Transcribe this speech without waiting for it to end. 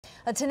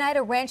Tonight,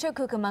 a Rancho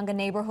Cucamonga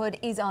neighborhood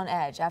is on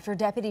edge after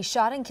deputies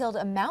shot and killed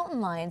a mountain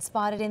lion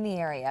spotted in the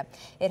area.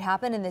 It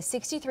happened in the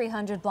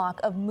 6300 block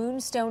of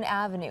Moonstone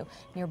Avenue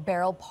near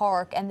Barrel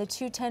Park and the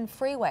 210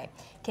 freeway.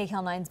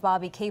 KCAL 9's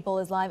Bobby Capel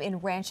is live in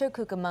Rancho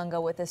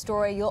Cucamonga with a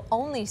story you'll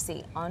only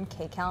see on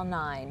KCAL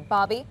 9.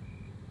 Bobby?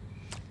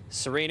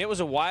 Serene, it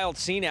was a wild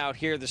scene out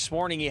here this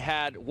morning. You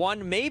had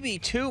one, maybe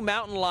two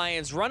mountain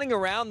lions running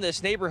around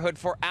this neighborhood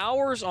for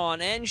hours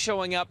on end,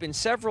 showing up in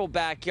several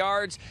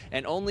backyards,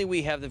 and only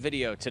we have the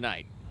video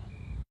tonight.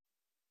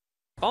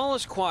 All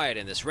is quiet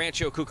in this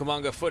Rancho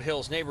Cucamonga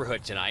Foothills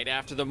neighborhood tonight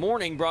after the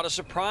morning brought a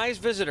surprise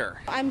visitor.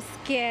 I'm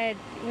scared,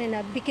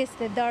 because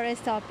the door is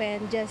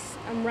open,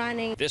 I'm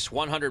running. This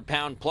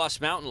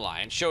 100-pound-plus mountain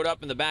lion showed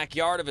up in the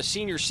backyard of a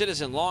senior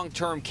citizen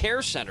long-term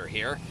care center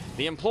here.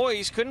 The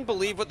employees couldn't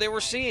believe what they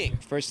were seeing.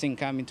 First thing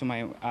coming to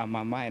my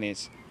mind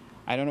is,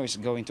 I don't know if it's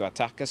going to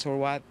attack us or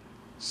what.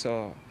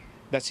 So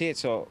that's it.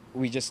 So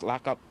we just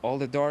lock up all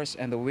the doors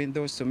and the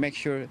windows to make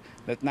sure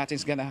that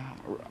nothing's gonna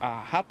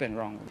happen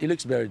wrong. He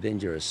looks very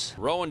dangerous.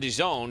 Rowan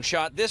DeZone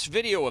shot this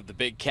video of the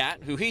big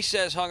cat, who he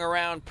says hung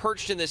around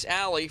perched in this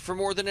alley for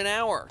more than an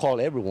hour.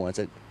 Called everyone and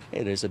said,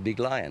 hey, there's a big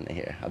lion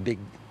here, a big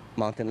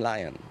mountain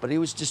lion. But he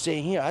was just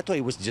staying here. I thought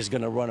he was just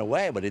gonna run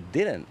away, but it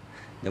didn't.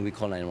 Then we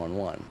called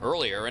 911.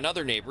 Earlier,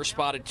 another neighbor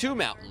spotted two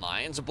mountain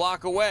lions a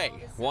block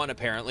away, one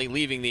apparently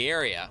leaving the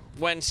area.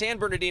 When San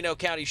Bernardino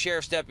County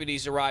Sheriff's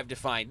deputies arrived to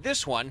find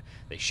this one,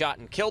 they shot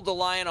and killed the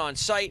lion on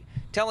site,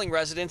 telling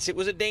residents it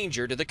was a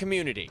danger to the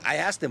community. I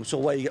asked them, so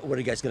what are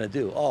you guys gonna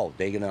do? Oh,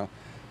 the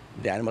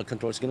animal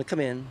control is gonna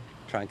come in,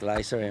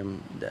 tranquilize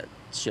him,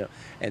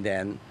 and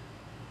then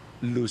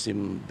lose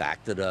him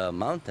back to the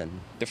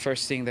mountain. The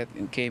first thing that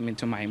came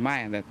into my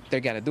mind that they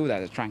gotta do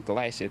that, to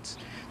tranquilize it.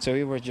 So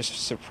we were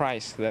just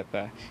surprised that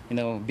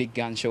big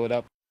gun showed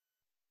up.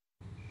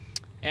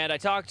 And I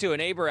talked to a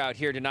neighbor out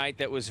here tonight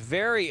that was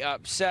very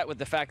upset with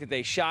the fact that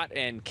they shot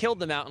and killed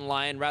the mountain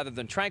lion rather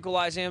than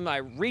tranquilize him. I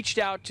reached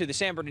out to the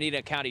San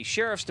Bernardino County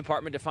Sheriff's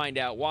Department to find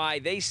out why.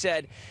 They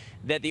said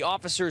that the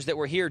officers that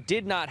were here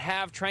did not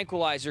have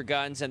tranquilizer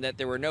guns and that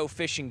there were no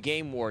fish and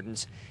game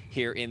wardens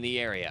here in the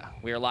area.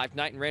 We are live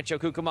tonight in Rancho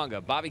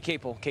Cucamonga. Bobby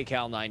Capel,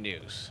 KCAL 9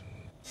 News.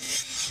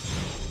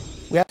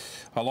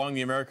 Along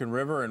the American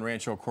River in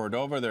Rancho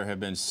Cordova, there have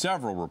been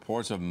several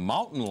reports of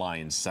mountain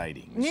lion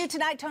sightings. New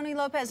tonight, Tony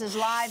Lopez is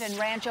live in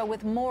Rancho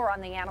with more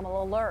on the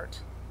animal alert.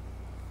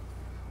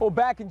 Well,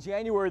 back in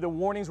January, the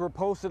warnings were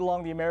posted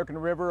along the American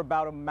River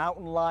about a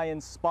mountain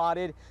lion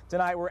spotted.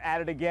 Tonight, we're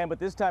at it again, but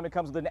this time it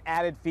comes with an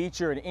added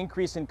feature, an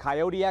increase in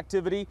coyote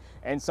activity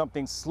and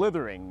something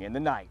slithering in the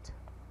night.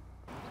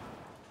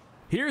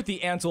 Here at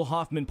the Ansel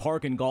Hoffman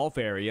Park and Golf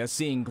area,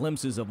 seeing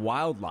glimpses of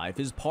wildlife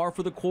is par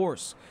for the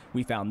course.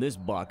 We found this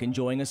buck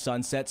enjoying a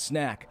sunset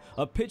snack,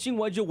 a pitching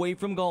wedge away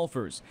from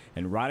golfers,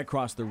 and right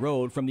across the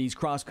road from these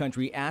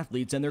cross-country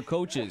athletes and their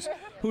coaches,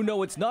 who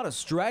know it's not a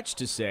stretch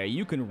to say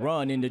you can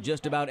run into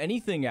just about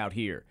anything out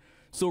here.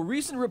 So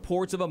recent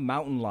reports of a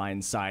mountain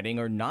lion sighting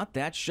are not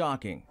that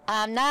shocking.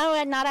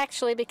 No, not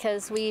actually,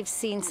 because we've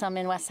seen some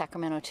in West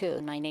Sacramento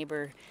too. My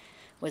neighbor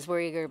was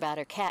worried about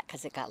her cat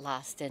because it got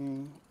lost,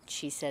 and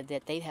she said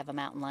that they have a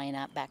mountain lion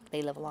out back.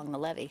 They live along the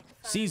levee.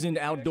 Seasoned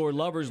outdoor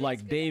lovers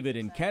like David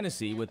and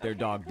Kennedy with their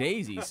dog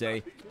Daisy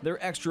say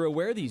they're extra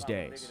aware these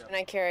days. And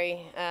I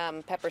carry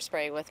pepper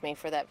spray with me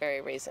for that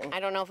very reason. I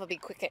don't know if it'll be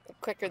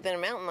quicker than a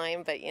mountain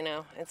lion, but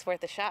it's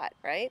worth a shot,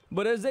 right?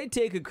 But as they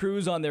take a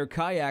cruise on their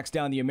kayaks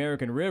down the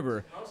American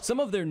River, some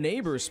of their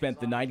neighbors spent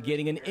the night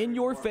getting an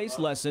in-your-face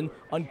lesson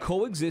on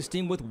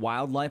coexisting with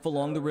wildlife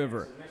along the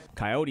river.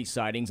 Coyote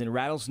sightings and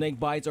rattlesnake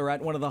bites are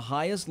at one of the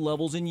highest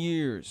levels in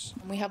years.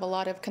 We have a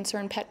lot of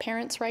concerned pet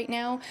parents right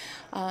now.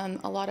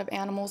 A lot of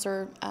animals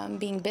are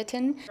being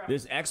bitten.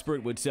 This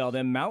expert would tell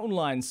them mountain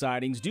lion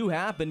sightings do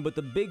happen, but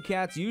the big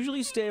cats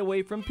usually stay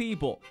away from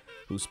people,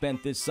 who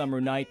spent this summer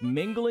night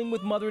mingling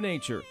with Mother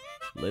Nature,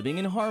 living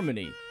in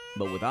harmony,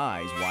 but with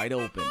eyes wide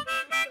open.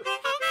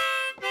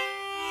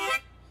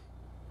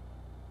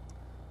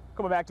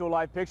 Coming back to a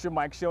live picture,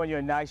 Mike, showing you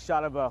a nice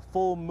shot of a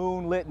full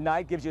moonlit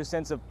night. Gives you a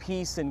sense of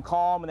peace and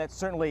calm, and that's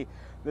certainly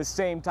the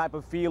same type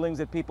of feelings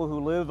that people who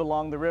live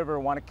along the river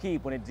want to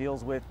keep when it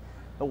deals with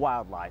the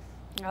wildlife.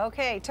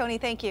 Okay, Tony,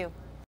 thank you.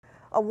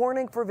 A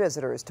warning for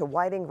visitors to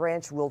Whiting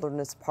Ranch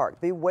Wilderness Park.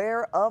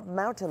 Beware of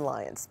mountain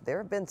lions. There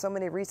have been so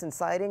many recent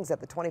sightings at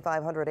the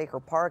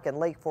 2,500-acre park and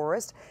Lake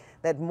Forest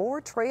that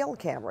more trail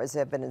cameras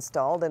have been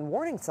installed and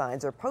warning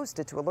signs are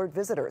posted to alert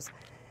visitors.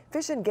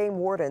 Fish and game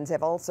wardens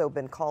have also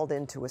been called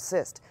in to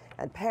assist,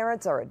 and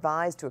parents are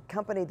advised to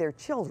accompany their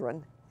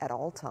children at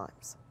all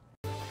times.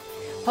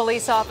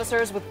 Police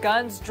officers with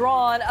guns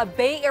drawn, a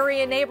Bay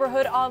Area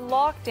neighborhood on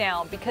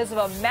lockdown because of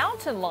a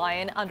mountain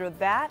lion under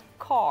that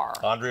car.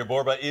 Andrea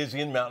Borba is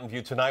in Mountain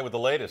View tonight with the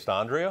latest.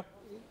 Andrea?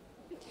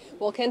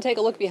 Well, Ken, take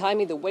a look behind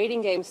me. The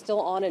waiting game's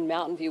still on in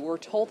Mountain View. We're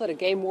told that a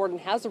game warden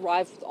has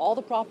arrived with all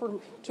the proper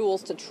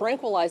tools to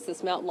tranquilize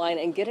this mountain lion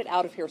and get it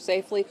out of here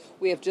safely.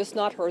 We have just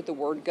not heard the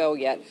word go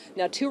yet.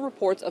 Now, 2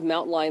 reports of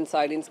mountain lion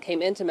sightings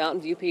came into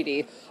Mountain View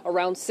PD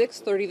around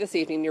 6:30 this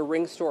evening near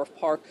Ringstorff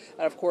Park.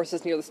 That, of course,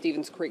 is near the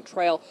Stevens Creek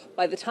Trail.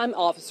 By the time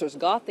officers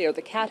got there,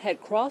 the cat had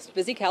crossed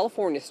busy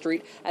California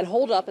Street and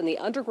holed up in the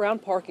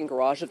underground parking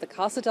garage of the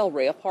Casa del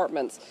Rey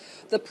apartments.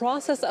 The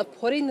process of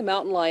putting the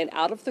mountain lion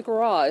out of the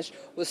garage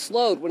was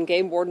slowed when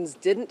game wardens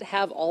didn't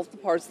have all of the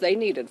parts they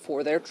needed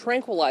for their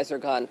tranquilizer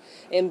gun.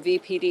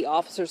 MVPD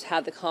officers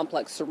had the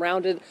complex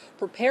surrounded,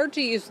 prepared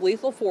to use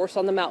lethal force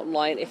on the mountain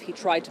lion if he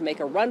tried to make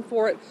a run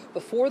for it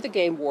before the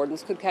game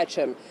wardens could catch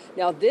him.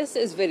 Now, this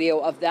is video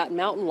of that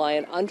mountain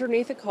lion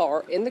underneath a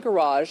car in the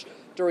garage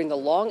during the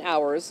long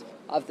hours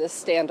of this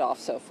standoff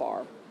so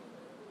far.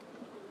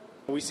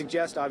 We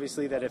suggest,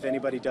 obviously, that if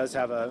anybody does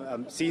have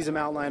sees a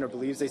mountain lion or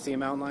believes they see a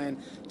mountain lion,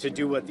 to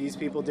do what these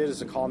people did, is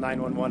to call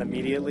 911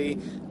 immediately.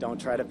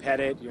 Don't try to pet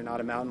it. You're not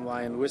a mountain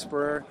lion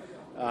whisperer.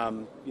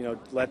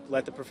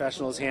 Let the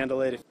professionals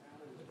handle it.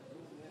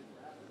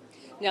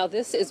 Now,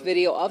 this is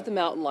video of the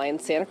mountain lion.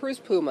 Santa Cruz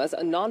Pumas,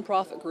 a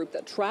nonprofit group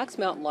that tracks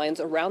mountain lions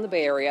around the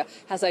Bay Area,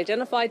 has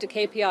identified to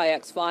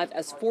KPIX5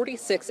 as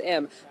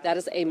 46M. That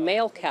is a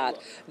male cat.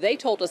 They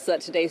told us that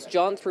today's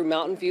jaunt through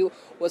Mountain View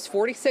was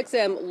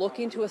 46M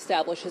looking to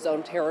establish his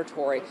own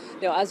territory.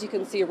 Now, as you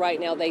can see right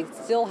now, they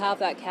still have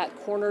that cat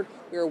cornered.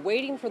 We are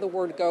waiting for the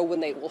word go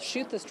when they will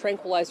shoot this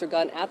tranquilizer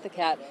gun at the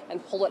cat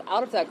and pull it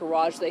out of that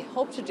garage. They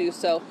hope to do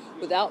so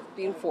without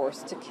being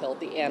forced to kill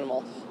the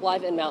animal.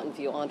 Live in Mountain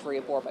View,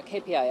 Andrea Borba,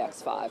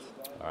 KPIX5. All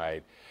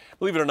right.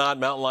 Believe it or not,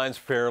 mountain lions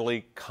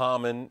fairly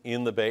common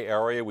in the Bay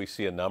Area. We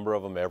see a number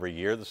of them every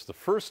year. This is the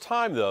first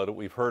time, though, that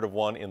we've heard of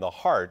one in the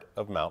heart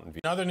of Mountain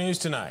View. Another news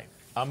tonight.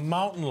 A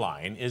mountain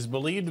lion is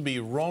believed to be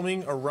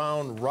roaming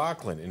around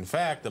Rocklin. In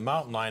fact, the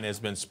mountain lion has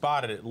been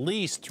spotted at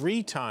least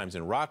 3 times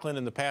in Rocklin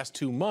in the past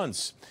 2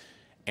 months,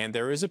 and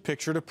there is a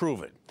picture to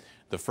prove it.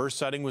 The first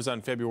sighting was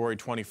on February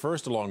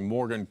 21st along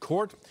Morgan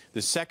Court,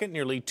 the second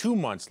nearly 2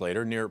 months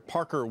later near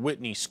Parker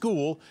Whitney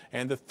School,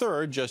 and the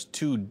third just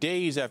 2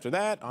 days after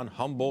that on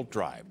Humboldt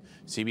Drive.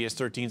 CBS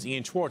 13's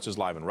Ian Schwartz is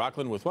live in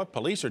Rocklin with what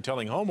police are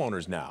telling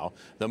homeowners now,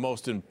 the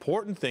most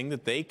important thing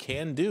that they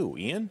can do.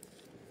 Ian?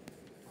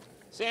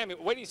 Sam,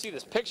 wait till you see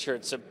this picture.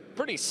 It's a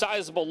pretty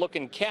sizable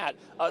looking cat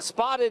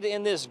spotted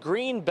in this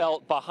green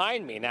belt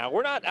behind me. Now,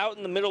 we're not out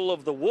in the middle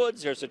of the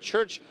woods. There's a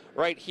church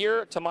right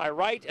here to my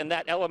right, and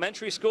that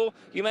elementary school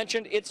you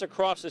mentioned, it's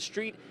across the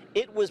street.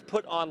 It was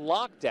put on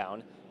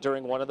lockdown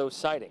during one of those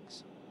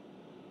sightings.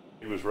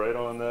 He was right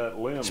on that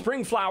limb.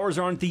 Spring flowers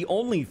aren't the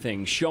only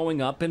thing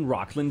showing up in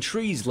Rocklin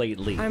trees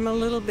lately. I'm a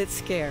little bit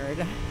scared,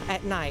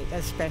 at night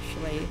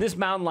especially. This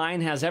mountain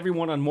lion has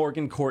everyone on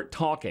Morgan Court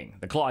talking.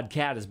 The clawed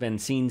cat has been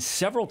seen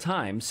several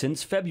times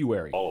since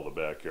February. All the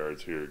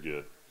backyards here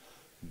get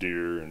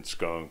deer and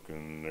skunk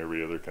and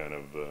every other kind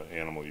of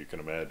animal you can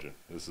imagine.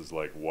 This is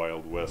like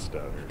Wild West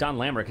out here. Don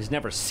Lamrick has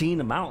never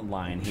seen a mountain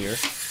lion here,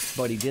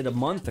 but he did a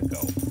month ago.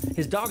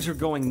 His dogs are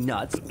going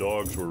nuts. The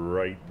dogs were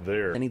right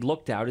there. And he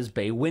looked out his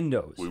bay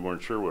windows. We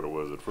weren't sure what it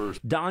was at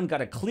first. Don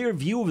got a clear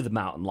view of the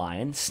mountain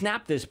lion,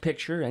 snapped this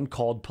picture, and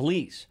called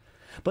police.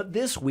 But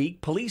this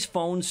week, police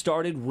phones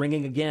started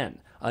ringing again.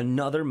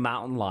 Another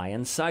mountain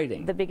lion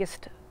sighting. The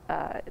biggest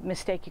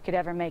mistake you could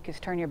ever make is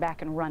turn your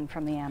back and run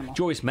from the animal.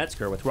 Joyce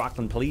Metzger with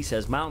Rocklin Police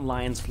says mountain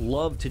lions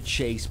love to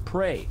chase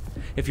prey.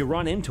 If you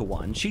run into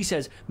one, she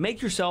says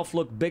make yourself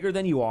look bigger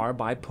than you are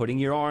by putting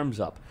your arms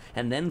up,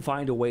 and then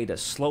find a way to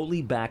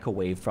slowly back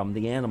away from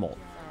the animal.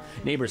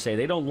 Neighbors say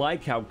they don't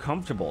like how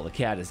comfortable the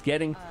cat is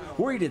getting,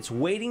 worried it's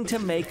waiting to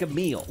make a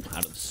meal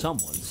out of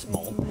someone's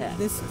small pet.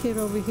 This kid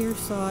over here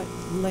saw it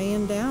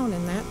laying down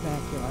in that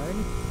backyard,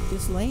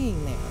 just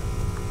laying there,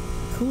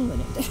 cooling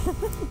it.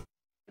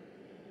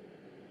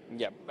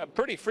 Yeah,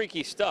 pretty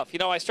freaky stuff. You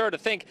know, I started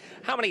to think,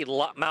 how many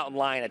mountain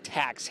lion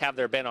attacks have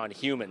there been on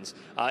humans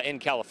in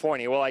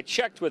California? Well, I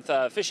checked with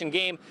Fish and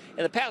Game.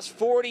 In the past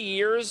 40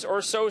 years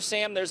or so,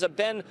 Sam, there's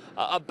been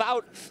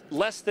about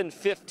less than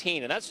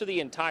 15, and that's for the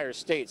entire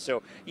state.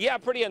 So, yeah,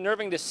 pretty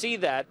unnerving to see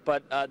that,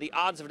 but the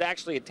odds of it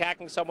actually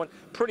attacking someone,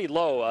 pretty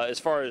low as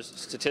far as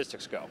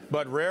statistics go.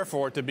 But rare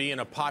for it to be in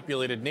a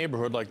populated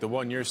neighborhood like the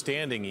one you're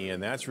standing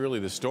in. That's really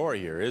the story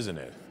here, isn't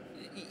it?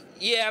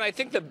 Yeah, and I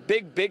think the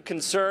big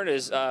concern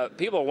is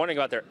people are wondering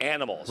about their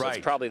animals. Right.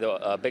 That's probably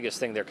the biggest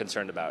thing they're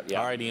concerned about. Yeah.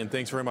 All right, Ian,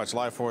 thanks very much.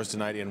 Live for us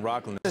tonight in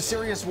Rocklin. A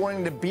serious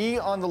warning to be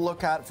on the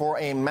lookout for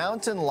a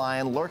mountain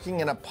lion lurking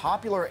in a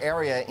popular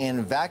area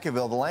in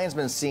Vacaville. The lion's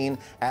been seen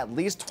at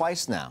least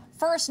twice now.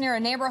 First near a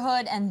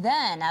neighborhood and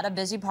then at a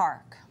busy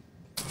park.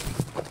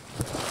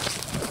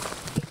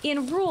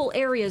 In rural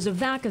areas of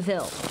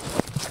Vacaville,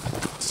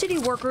 city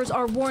workers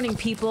are warning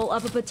people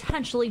of a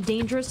potentially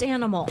dangerous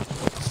animal.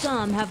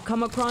 Some have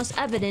come across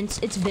evidence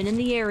it's been in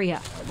the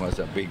area. It was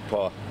a big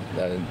paw.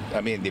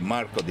 The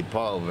mark of the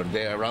paw over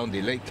there around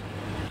the lake.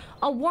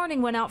 A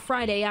warning went out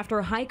Friday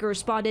after hikers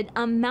spotted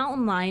a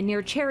mountain lion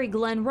near Cherry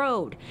Glen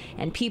Road,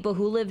 and people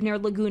who live near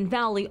Lagoon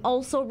Valley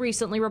also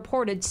recently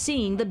reported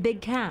seeing the big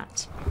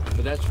cat.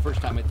 But that's the first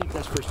time, I think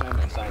that's the first time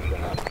that sign's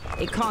been up.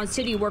 It caused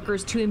city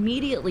workers to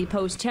immediately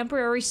post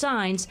temporary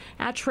signs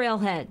at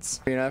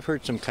trailheads. You know, I've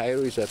heard some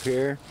coyotes up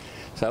here,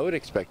 so I would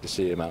expect to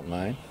see a mountain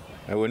lion.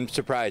 It wouldn't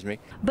surprise me.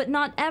 But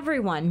not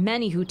everyone.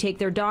 Many who take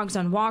their dogs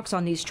on walks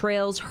on these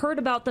trails heard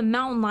about the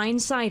mountain lion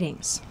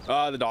sightings.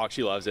 The dog,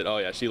 she loves it. Oh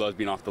yeah, she loves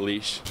being off the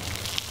leash.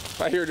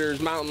 I hear there's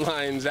mountain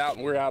lions out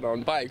and we're out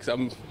on bikes.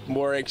 I'm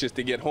more anxious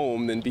to get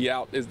home than be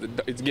out.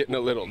 It's getting a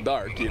little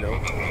dark, you know.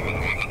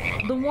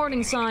 The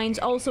warning signs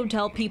also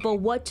tell people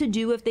what to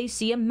do if they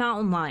see a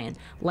mountain lion,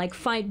 like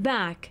fight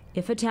back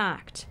if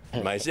attacked.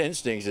 My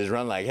instincts is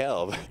run like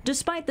hell.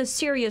 Despite the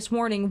serious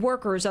warning,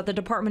 workers at the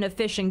Department of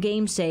Fish and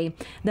Game say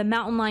the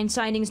mountain lion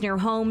sightings near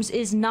homes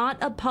is not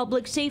a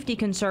public safety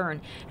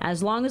concern,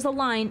 as long as the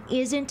lion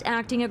isn't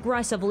acting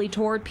aggressively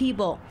toward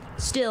people.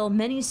 Still,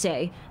 many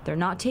say they're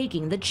not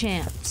taking the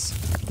chance.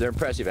 They're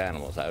impressive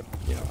animals.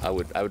 I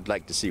would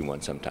like to see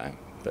one sometime,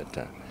 but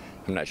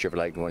I'm not sure if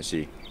I'd want to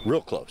see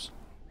real close.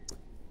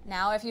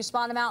 Now, if you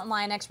spot a mountain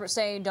lion, experts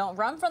say don't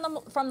run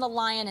from the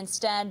lion.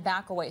 Instead,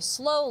 back away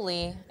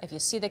slowly. If you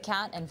see the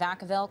cat in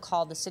Vacaville,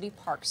 call the City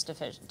Parks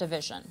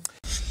Division.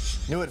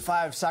 New at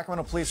 5,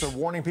 Sacramento police are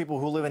warning people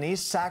who live in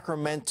East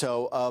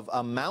Sacramento of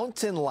a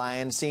mountain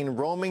lion seen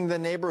roaming the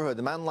neighborhood.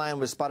 The mountain lion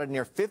was spotted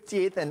near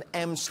 58th and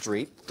M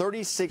Street,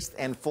 36th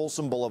and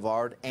Folsom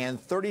Boulevard,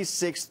 and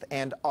 36th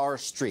and R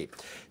Street.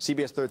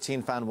 CBS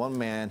 13 found one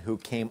man who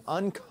came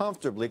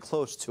uncomfortably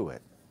close to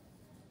it.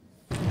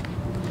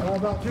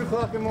 About 2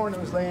 o'clock in the morning,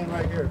 it was laying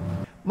right here.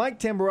 Mike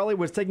Tamborelli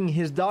was taking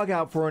his dog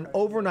out for an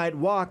overnight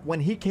walk when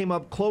he came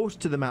up close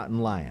to the mountain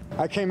lion.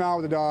 I came out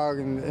with the dog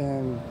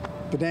and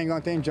the dang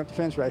on thing jumped the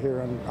fence right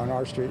here on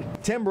our street.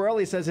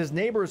 Tamborelli says his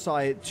neighbor saw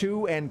it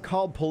too and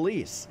called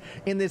police.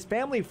 In this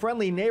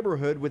family-friendly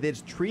neighborhood with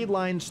its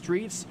tree-lined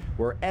streets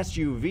where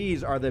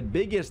SUVs are the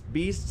biggest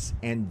beasts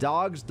and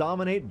dogs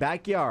dominate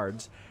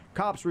backyards,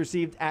 cops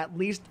received at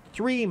least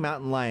 3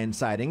 mountain lion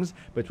sightings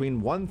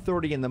between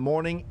 1:30 in the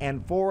morning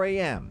and 4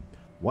 a.m.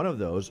 One of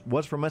those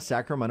was from a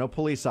Sacramento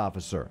police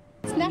officer.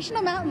 It's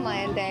National Mountain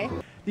Lion Day.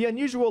 The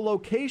unusual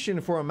location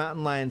for a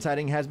mountain lion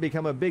sighting has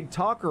become a big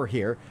talker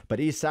here,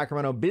 but East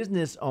Sacramento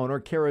business owner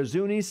Kara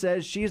Zuni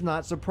says she's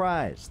not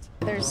surprised.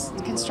 There's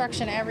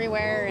construction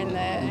everywhere and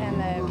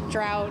the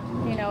drought,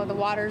 you know, the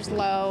water's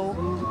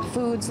low,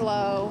 food's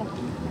low,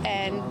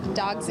 and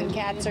dogs and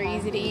cats are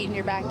easy to eat in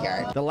your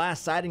backyard. The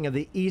last sighting of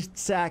the East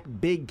Sac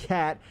big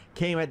cat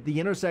came at the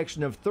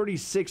intersection of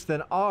 36th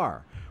and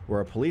R,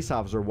 where a police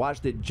officer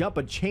watched it jump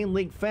a chain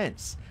link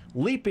fence,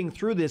 leaping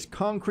through this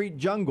concrete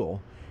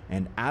jungle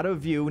and out of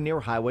view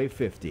near Highway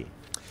 50.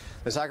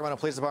 The Sacramento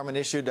Police Department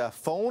issued a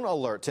phone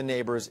alert to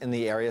neighbors in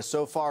the area.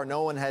 So far,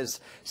 no one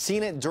has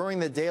seen it during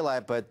the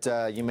daylight, but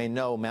you may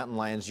know mountain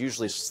lions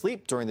usually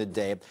sleep during the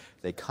day.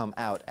 They come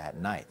out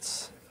at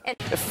night.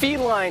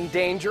 Feline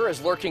danger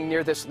is lurking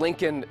near this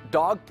Lincoln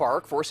dog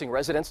park, forcing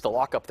residents to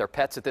lock up their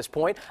pets at this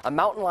point. A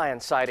mountain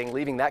lion sighting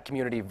leaving that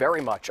community very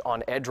much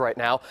on edge right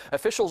now.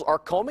 Officials are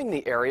combing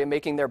the area,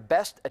 making their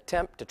best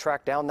attempt to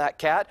track down that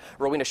cat.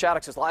 Rowena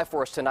Shaddix is live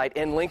for us tonight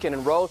in Lincoln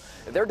and Row.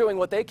 They're doing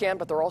what they can,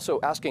 but they're also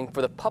asking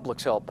for the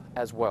public's help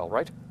as well,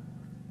 right?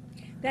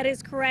 That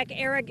is correct,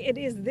 Eric. It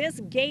is this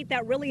gate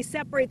that really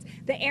separates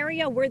the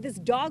area where this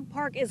dog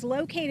park is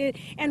located.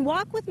 And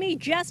walk with me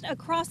just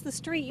across the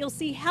street. You'll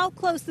see how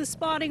close the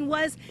spotting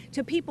was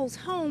to people's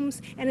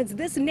homes. And it's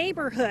this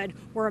neighborhood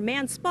where a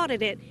man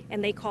spotted it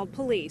and they called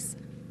police.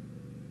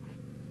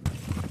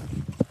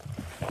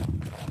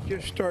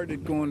 Just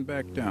started going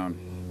back down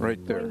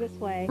right there. Going this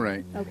way?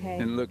 Right. Okay.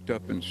 And looked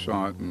up and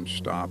saw it and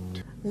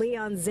stopped.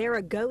 Leon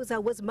Zaragoza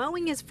was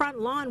mowing his front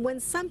lawn when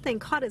something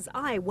caught his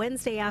eye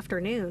Wednesday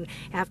afternoon.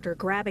 After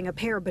grabbing a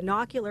pair of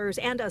binoculars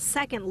and a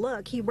second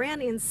look, he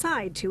ran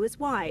inside to his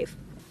wife.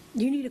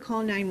 You need to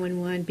call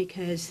 911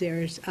 because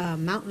there's a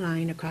mountain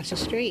lion across the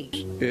street.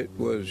 It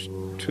was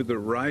to the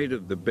right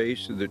of the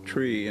base of the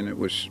tree and it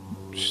was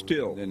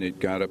still. Then it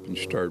got up and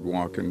started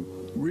walking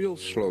real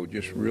slow,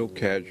 just real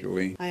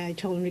casually. I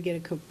told him to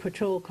get a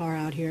patrol car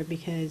out here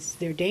because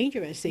they're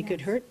dangerous. They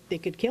could hurt, they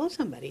could kill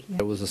somebody.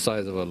 It was the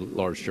size of a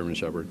large German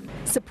Shepherd.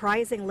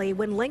 Surprisingly,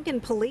 when Lincoln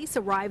police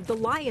arrived, the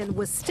lion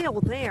was still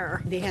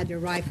there. They had their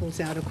rifles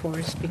out, of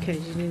course, because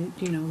you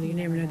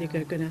never know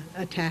they're going to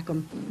attack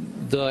them.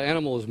 The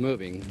animal was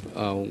moving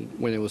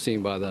when it was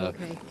seen by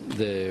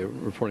the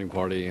reporting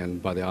party and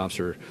by the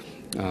officer.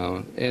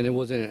 And it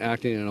wasn't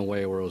acting in a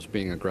way where it was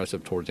being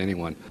aggressive towards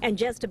anyone. And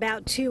just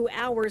about 2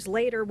 hours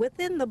later,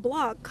 within the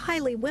block,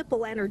 Kylie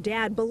Whipple and her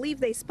dad believe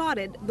they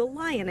spotted the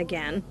lion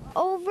again.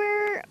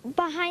 Over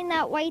behind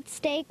that white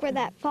stake where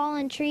that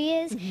fallen tree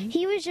is,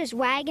 he was just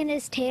wagging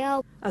his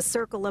tail. A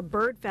circle of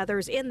bird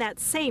feathers in that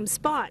same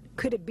spot.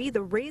 Could it be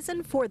the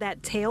reason for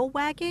that tail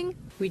wagging?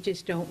 We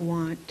just don't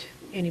want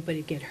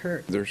anybody to get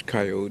hurt. There's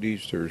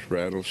coyotes, there's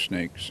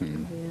rattlesnakes,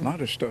 and a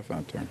lot of stuff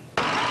out there.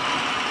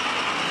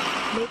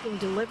 Making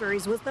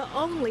deliveries was the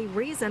only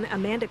reason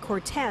Amanda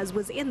Cortez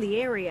was in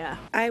the area.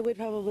 I would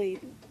probably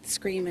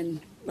scream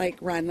and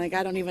run, I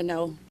don't even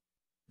know.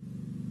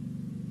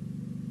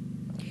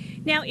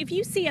 Now, if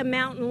you see a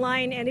mountain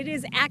lion and it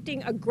is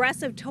acting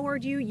aggressive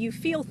toward you, you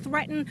feel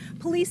threatened,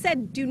 police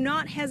said do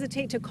not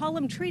hesitate to call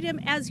him, treat him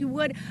as you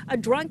would a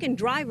drunken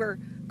driver.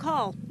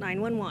 Call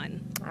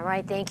 911. All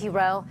right, thank you,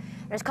 Ro.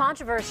 There's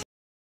controversy.